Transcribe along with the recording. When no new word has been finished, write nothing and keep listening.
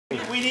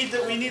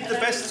we need the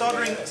best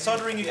soldering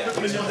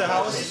equipment in the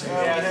house. We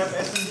have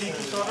S&D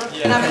solder.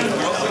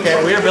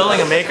 Okay, we are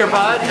building a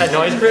Makerbot at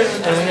Noisebridge,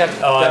 and we have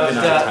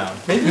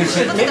maybe it's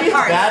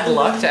bad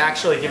luck to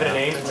actually give it a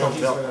name until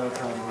built.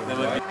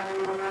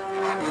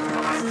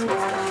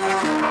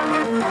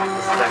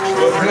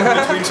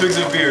 Between twigs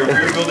of beer,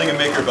 we're building a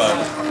Makerbot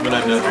when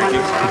I'm not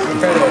drinking.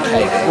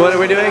 What are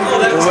we doing?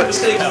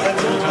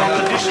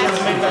 Competitions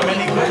made by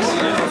many groups.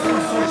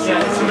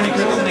 Yeah, so many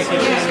groups in the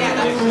kitchen.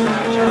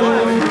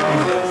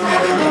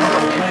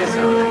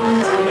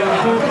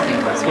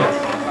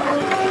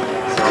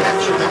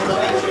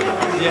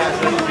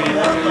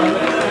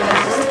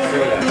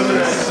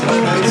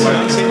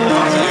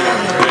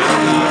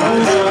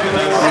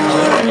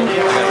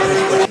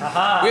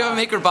 We have a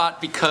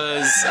Makerbot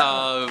because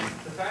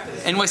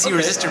NYC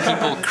Resistor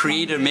people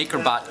created a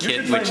Makerbot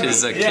kit, which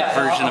is a kit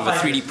version of a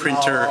 3D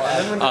printer,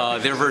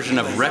 their version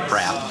of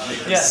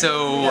RepRap.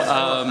 So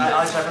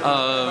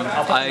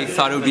I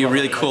thought it would be a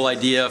really cool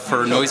idea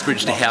for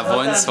Noisebridge to have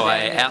one, so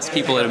I asked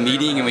people at a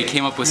meeting and we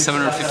came up with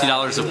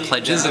 $750 of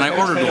pledges and I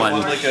ordered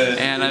one.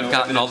 And I've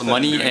gotten all the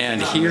money and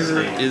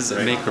here is a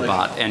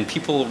Makerbot and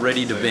people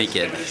ready to make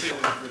it.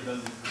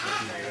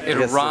 It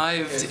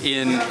arrived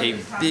in a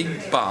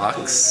big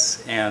box,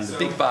 and the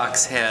big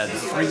box had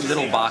 3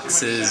 little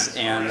boxes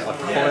and a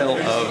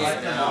coil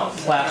of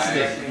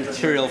plastic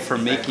material for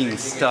making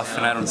stuff,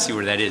 and I don't see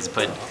where that is,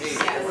 but...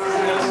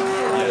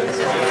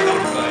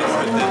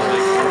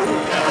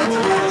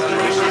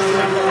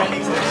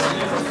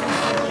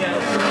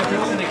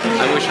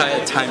 I wish I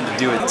had time to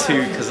do it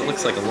too, because it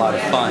looks like a lot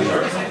of fun,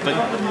 but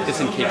it's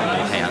in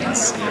capable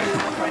hands.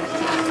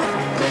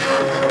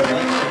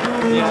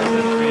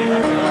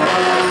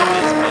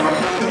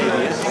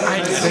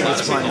 I just think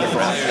it's wonderful.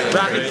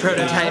 Rapid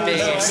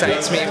prototyping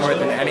excites me more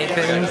than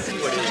anything.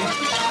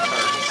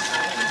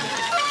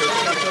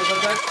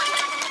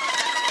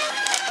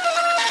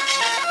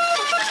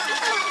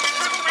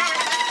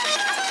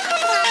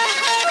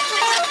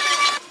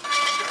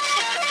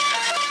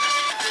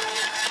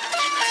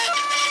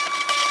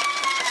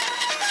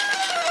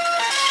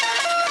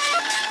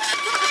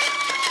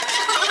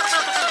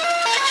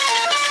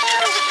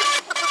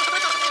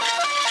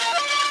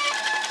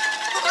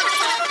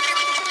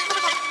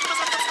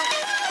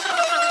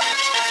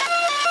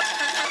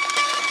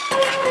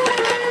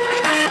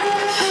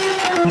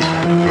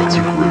 That's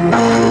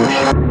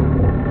a great